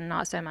Jesus and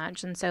not so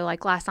much. And so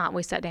last night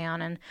we sat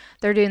down and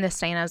they're doing this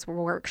Santa's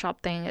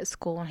workshop thing at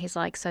school, and he's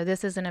like, "So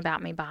this isn't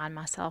about me buying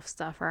myself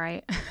stuff,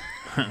 right?"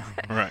 Right.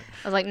 I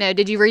was like, "No,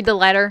 did you read the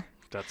letter?"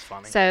 That's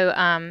funny. So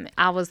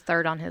I was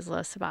third on his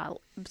list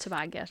to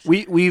buy gifts.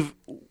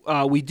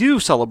 We do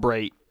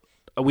celebrate.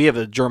 We have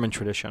a German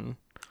tradition.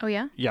 Oh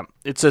yeah. Yeah,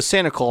 it's a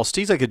Santa Claus.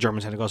 He's like a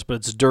German Santa Claus, but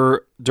it's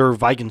Der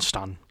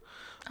Weigenstein.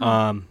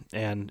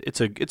 And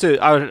it's a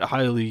I would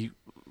highly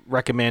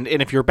recommend.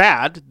 And if you're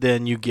bad,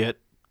 then you get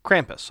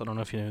Krampus. I don't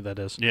know if you know who that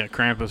is. Yeah,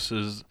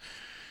 Krampus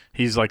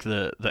he's like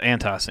the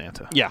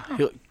anti-Santa. Yeah,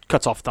 he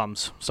cuts off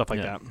thumbs, stuff like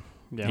Yeah. that.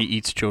 Yeah. He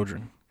eats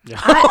children. Yeah.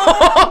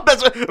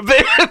 That's what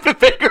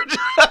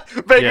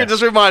Baker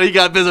just reminded he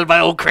got visited by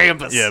old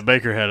Krampus. Yeah,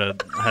 Baker had a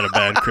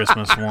bad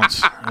Christmas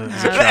once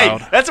as a Hey,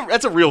 child.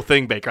 that's a real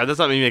thing, Baker. That's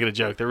not me making a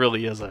joke. There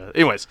really is a.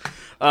 Anyways,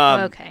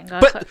 Okay.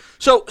 but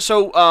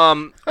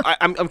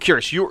I'm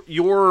curious.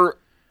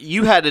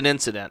 You had an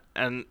incident,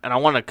 and I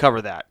want to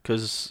cover that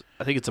because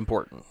I think it's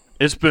important.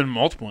 It's been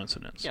multiple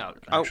incidents. Yeah,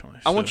 actually.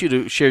 I want you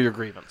to share your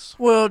grievance.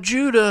 Well,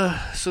 Judah.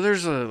 So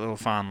there's a little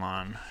fine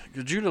line.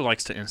 Judah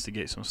likes to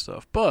instigate some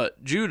stuff,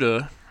 but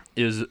Judah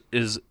is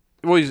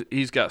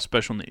he's got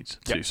special needs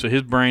too. Yep. So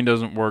his brain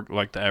doesn't work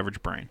like the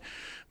average brain.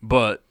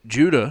 But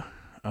Judah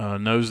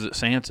knows that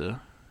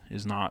Santa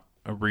is not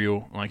a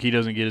real, like, he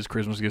doesn't get his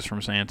Christmas gifts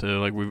from Santa.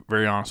 Like, we're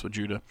very honest with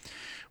Judah.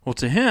 Well,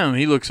 to him,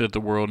 he looks at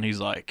the world and he's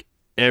like,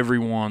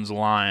 everyone's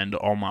lying to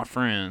all my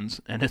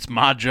friends, and it's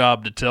my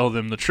job to tell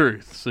them the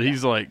truth. So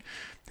he's like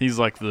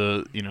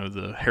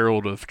the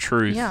herald of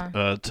truth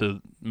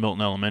to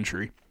Milton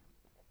Elementary.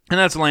 And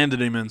that's landed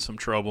him in some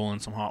trouble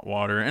and some hot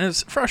water. And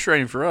it's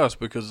frustrating for us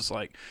because it's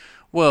like,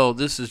 well,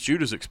 this is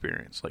Judah's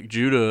experience. Like,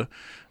 Judah's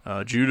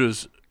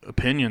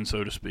opinion,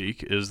 so to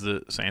speak, is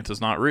that Santa's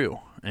not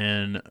real.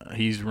 And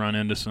he's run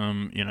into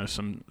some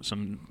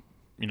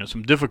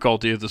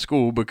difficulty at the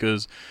school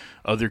because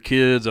other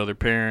kids, other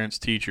parents,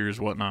 teachers,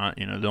 whatnot,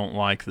 don't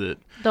like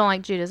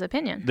Judah's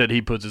opinion. that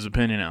he puts his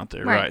opinion out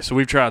there. Right. Right. So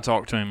we've tried to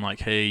talk to him like,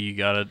 hey, you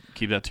got to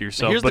keep that to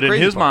yourself. Here's But the in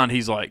crazy his part. mind,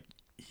 he's like,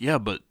 yeah,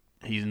 but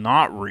he's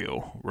not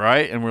real,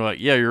 right? And we're like,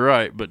 yeah, you're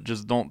right, but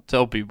just don't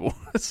tell people.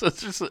 it's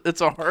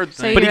a hard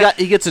So thing. But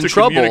he gets in to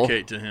trouble.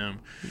 communicate to him.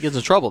 He gets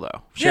in trouble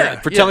though. Yeah,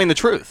 for yeah. telling the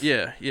truth.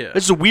 Yeah, yeah.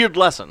 It's a weird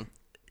lesson.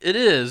 It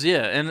is,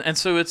 yeah. And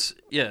so it's,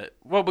 yeah,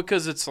 well,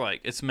 because it's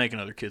like, it's making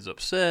other kids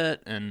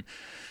upset. And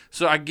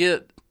so I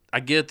get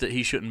that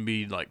he shouldn't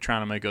be like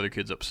trying to make other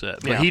kids upset,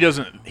 but Yeah. he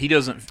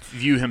doesn't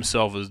view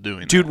himself as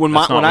doing Dude, that. when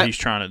That's my- not when what I- he's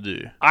trying to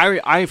do.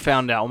 I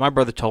found out when my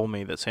brother told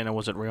me that Santa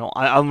wasn't real.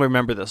 I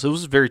remember this. It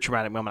was a very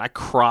traumatic moment. I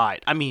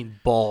cried. I mean,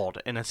 bawled.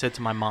 And I said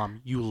to my mom,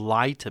 "You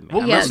lied to me."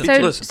 Well, I Yeah, remember listen,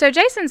 that. listen. so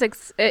Jason's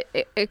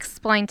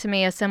explained to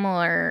me a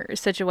similar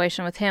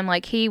situation with him.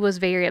 Like, he was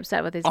very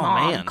upset with his Oh,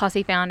 mom man. because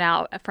he found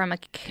out from a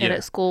kid Yeah.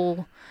 at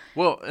school,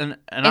 Well, and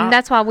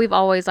that's why we've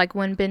always, like,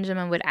 when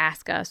Benjamin would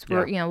ask us,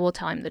 we'll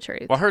tell him the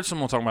truth. Well, I heard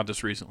someone talking about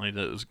this recently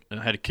that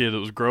had a kid that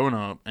was growing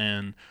up,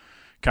 and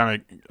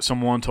kind of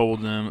someone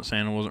told them that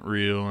Santa wasn't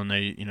real, and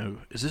they,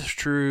 is this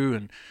true?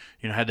 And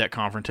had that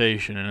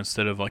confrontation, and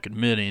instead of like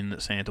admitting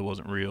that Santa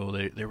wasn't real,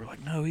 they were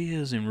like, no, he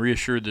is, and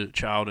reassured the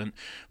child,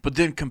 but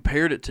then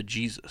compared it to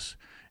Jesus,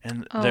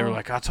 and they were Oh.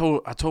 like, I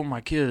told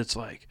my kid, it's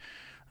like,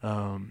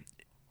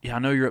 yeah, I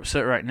know you're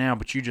upset right now,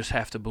 but you just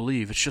have to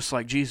believe. It's just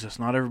like Jesus.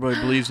 Not everybody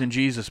believes in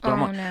Jesus. But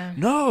I'm Oh, like,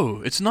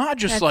 no, it's not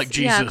just That's- like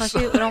Jesus. Yeah, because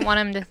we don't want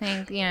him to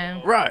think,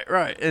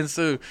 Right. And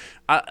so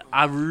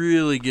I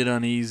really get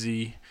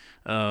uneasy.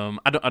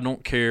 I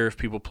don't care if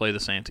people play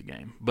the Santa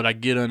game, but I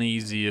get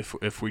uneasy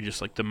if we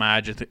just like the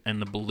magic and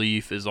the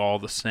belief is all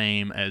the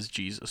same as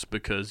Jesus,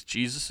 because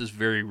Jesus is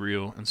very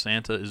real and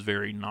Santa is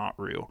very not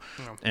real.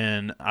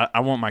 And I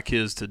want my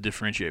kids to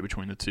differentiate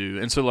between the two.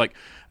 And so like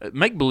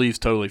make belief's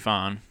totally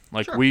fine.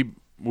 Like Sure.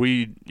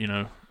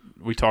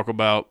 we talk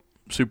about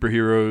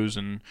superheroes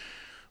and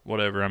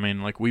whatever. I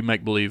mean, like we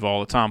make believe all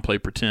the time, play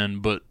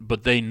pretend, but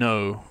they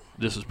know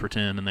this is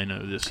pretend and they know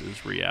this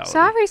is reality. So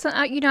I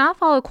recently, I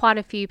follow quite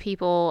a few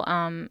people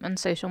on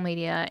social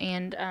media,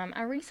 and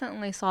I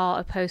recently saw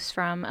a post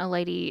from a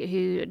lady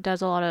who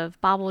does a lot of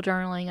Bible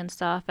journaling and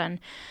stuff, and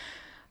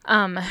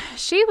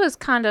she was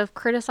kind of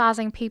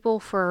criticizing people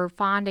for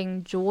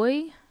finding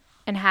joy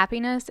and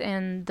happiness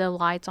in the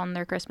lights on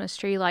their Christmas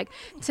tree. Like,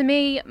 to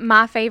me,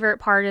 my favorite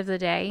part of the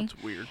day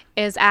It's weird.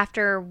 is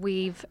after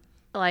we've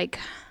like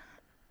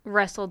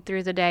wrestled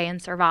through the day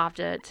and survived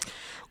it.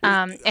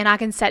 And I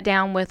can sit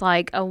down with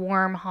like a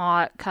warm,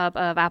 hot cup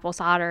of apple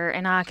cider,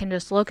 and I can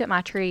just look at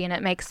my tree, and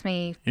it makes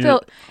me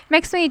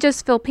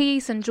just feel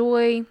peace and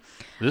joy.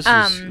 This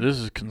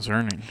is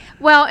concerning.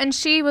 Well, and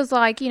she was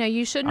like,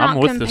 you should not I'm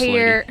with this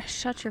compare. lady.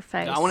 Shut your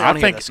face. I want I to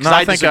think- hear this 'cause no, I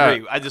I think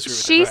disagree. I disagree.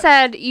 She with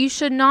that. said you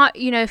should not,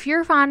 if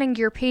you're finding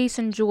your peace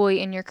and joy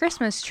in your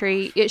Christmas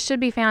tree, it should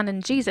be found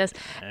in Jesus.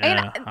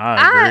 Yeah, and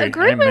I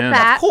agree with Amen.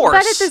 that. Of course.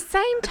 But at the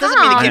same It doesn't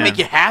mean it time, can make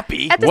you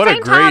happy. at the What a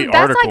same great time, that's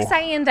article. like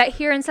saying that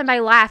hearing somebody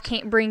laugh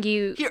can't bring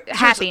you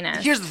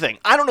happiness. Here's the thing.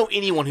 I don't know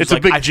anyone who's It's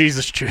like a big I,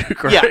 Jesus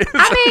joke, right? Yeah,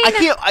 I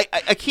mean-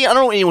 I can't. I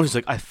don't know anyone who's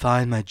like I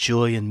find my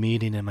joy and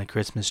meaning in my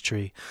Christmas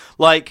tree.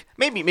 Like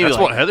maybe That's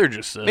like, what Heather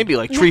just said. maybe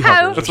like tree No,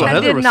 huggers. That's or what I something.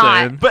 Heather did was not.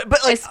 saying. But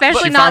like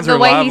Especially She not finds the her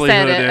way he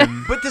said livelihood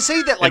it. But to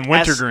say that like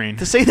wintergreen.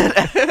 to say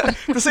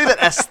that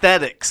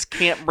aesthetics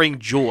can't bring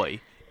joy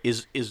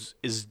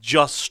is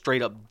just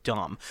straight up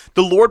dumb.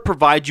 The Lord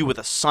provides you with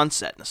a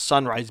sunset and a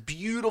sunrise,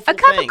 beautiful A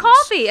cup things. of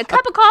coffee. A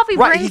cup of coffee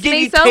Right, brings he gave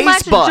me you so taste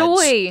much buds.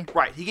 joy.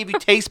 Right, he gave you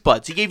taste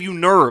buds. He gave you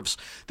nerves.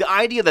 The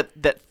idea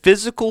that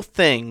physical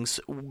things,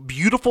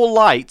 beautiful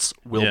lights,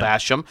 Will Yeah.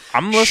 Basham,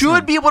 I'm listening.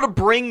 should be able to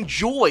bring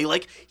joy.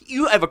 Like,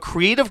 you have a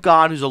creative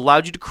God who's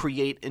allowed you to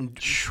create and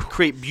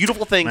create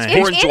beautiful things Man.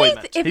 for If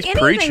enjoyment. If He's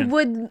anything, preaching.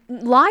 would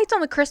lights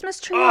on the Christmas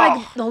tree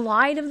like the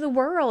light of the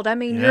world? I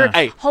mean, Yeah. your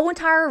Hey. whole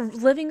entire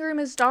living room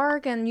is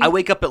dark, and you, I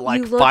wake up at like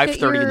you look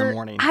 5:30 at in the your-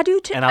 morning. I do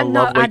too. And I No,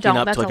 love waking don't.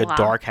 up That's to like a lie.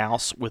 dark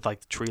house with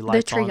like the tree The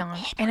lights tree on. on Oh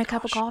my and a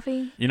cup of gosh.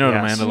 coffee, You know what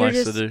Yes. Amanda You're likes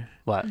to just- do?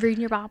 What?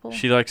 reading your Bible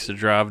She likes to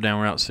drive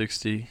down Route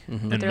 60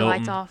 in with their Milton.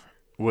 lights off.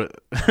 With,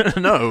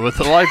 no, with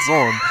the lights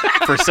on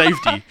for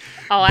safety.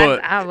 Oh,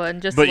 But- I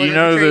wouldn't just. But look you at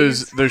know the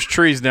trees. there's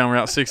trees down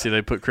Route 60.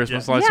 They put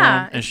Christmas lights Yeah,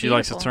 on, and it's she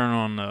likes to beautiful. turn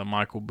on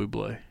Michael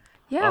Bublé.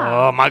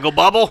 Yeah. Oh, Michael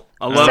Bubble.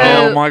 I love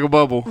So- it. Michael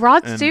Bubble.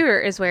 Rod And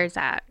Stewart is where it's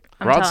at.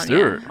 I'm Rod telling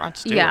Stewart. You. Rod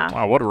Stewart. Yeah.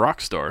 Wow, what a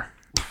rock star.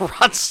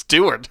 Rod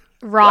Stewart.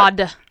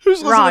 Rod.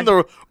 Who's Rod.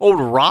 listening to old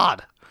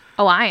Rod?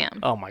 Oh, I am.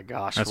 Oh my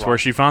gosh. That's Rod. where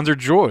she finds her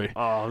joy.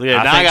 Oh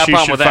yeah. Now I I got think a she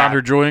problem should with find that.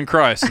 her joy in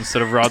Christ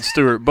instead of Rod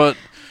Stewart. But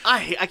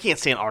I can't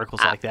stand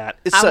articles like that.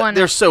 I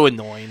They're so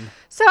annoying.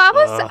 So I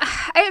was,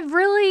 it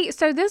really.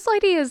 So this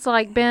lady has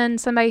like been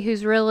somebody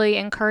who's really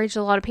encouraged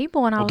a lot of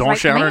people, and I was don't like,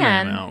 shout her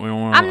man, name out. We don't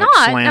want to I'm not.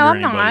 slander No, I'm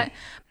anybody. not.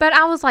 But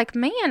I was like,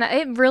 man,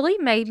 it really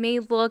made me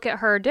look at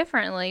her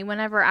differently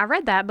whenever I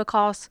read that,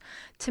 because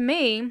to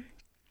me,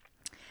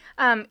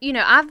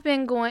 I've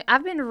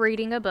been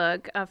reading a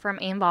book from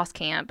Ann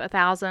Voskamp,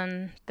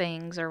 1,000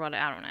 Things or what,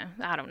 I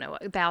don't know,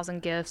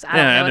 1,000 Gifts. I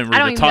Yeah, I don't didn't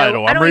know. read the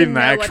title. I'm reading the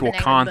know what actual name of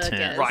the book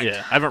content. is. Right.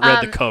 Yeah, I haven't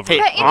read the cover. Hey,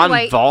 But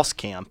anyway- Ann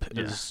Voskamp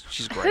is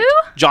she's great. Who?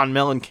 John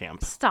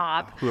Mellencamp.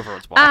 Stop. Whoever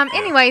it's by.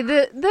 Anyway,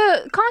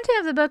 the content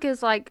of the book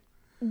is like,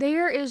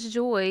 there is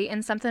joy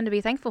and something to be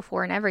thankful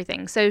for in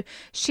everything. So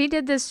she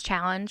did this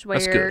challenge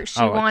That's where good. she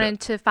I like wanted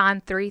to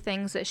find 3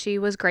 things that she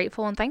was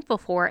grateful and thankful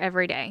for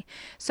every day.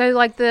 So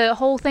like the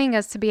whole thing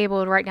is to be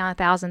able to write down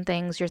 1,000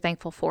 things you're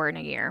thankful for in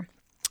a year.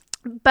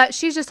 But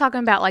she's just talking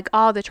about like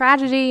all the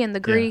tragedy and the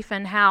grief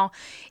and how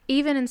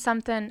even in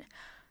something,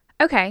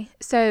 okay,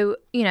 so,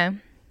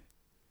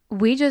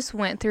 we just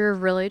went through a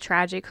really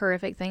tragic,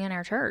 horrific thing in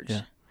our church.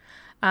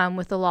 Yeah.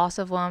 With the loss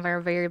of one of our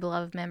very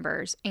beloved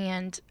members.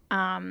 And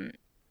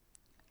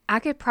I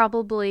could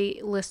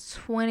probably list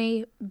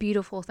 20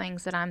 beautiful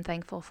things that I'm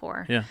thankful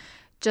for. Yeah.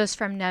 Just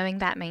from knowing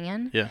that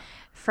man. Yeah.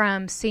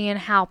 From seeing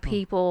how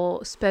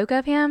people spoke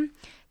of him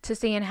to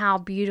seeing how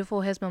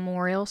beautiful his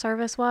memorial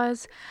service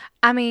was.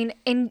 I mean,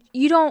 and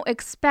you don't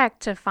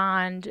expect to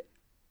find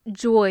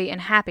joy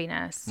and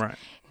happiness Right.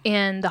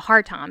 in the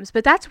hard times,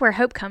 but that's where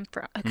hope comes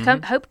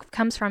from. Hope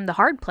comes from the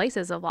hard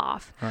places of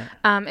life. Right.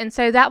 And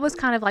so that was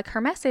kind of like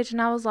her message,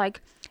 and I was like,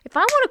 if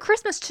I want a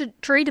Christmas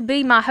tree to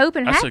be my hope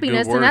and That's a good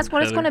happiness, then word, that's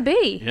what it's Heather. going to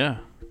be. Yeah.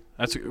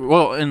 That's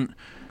well, and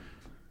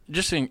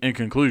just in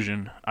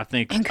conclusion, I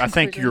think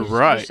you're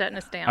right. Shutting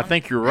us down. I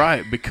think you're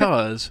right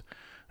because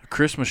a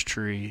Christmas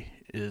tree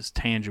is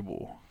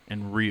tangible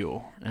and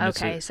real. And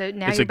Okay, so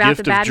now it's you're a about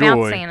to gift of badmouth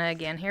joy. Santa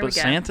again. Here But we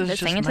go. Santa's But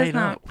just Santa's made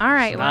not. up. All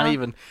right, Not well,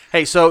 even.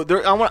 Hey, so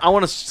I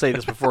want to say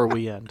this before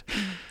we end.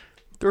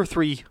 There are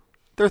three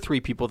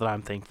people that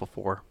I'm thankful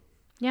for.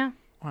 yeah,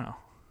 Wow.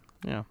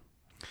 Yeah.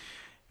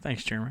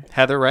 Thanks, Jeremy.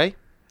 Heather Ray,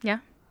 yeah.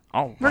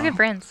 Oh, We're wow. good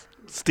friends.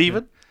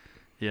 Steven,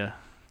 Yeah.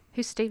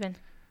 Who's Steven?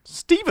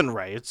 Stephen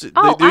Ray. It's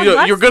Oh, I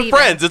love you're good Steven.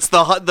 friends. It's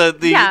the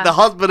Yeah. the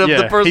husband of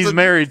Yeah, the person. he's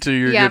married to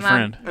your yeah, good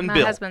friend. And my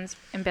Bill. husband's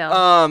and Bill.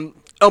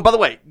 Oh, by the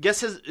way,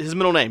 guess his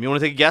middle name. You want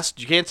to take a guess?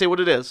 You can't say what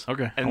it is.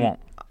 Okay, And, I won't.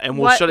 And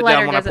we'll What shut it letter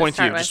down when I does it point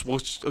to you.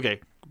 start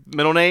Okay.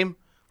 Middle name.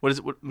 What is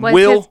it? What's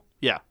Will. his-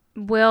 Yeah.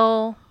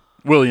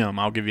 William,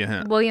 I'll give you a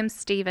hint. William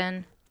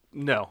Steven.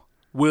 No.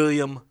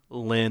 William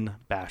Lynn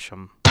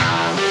Basham.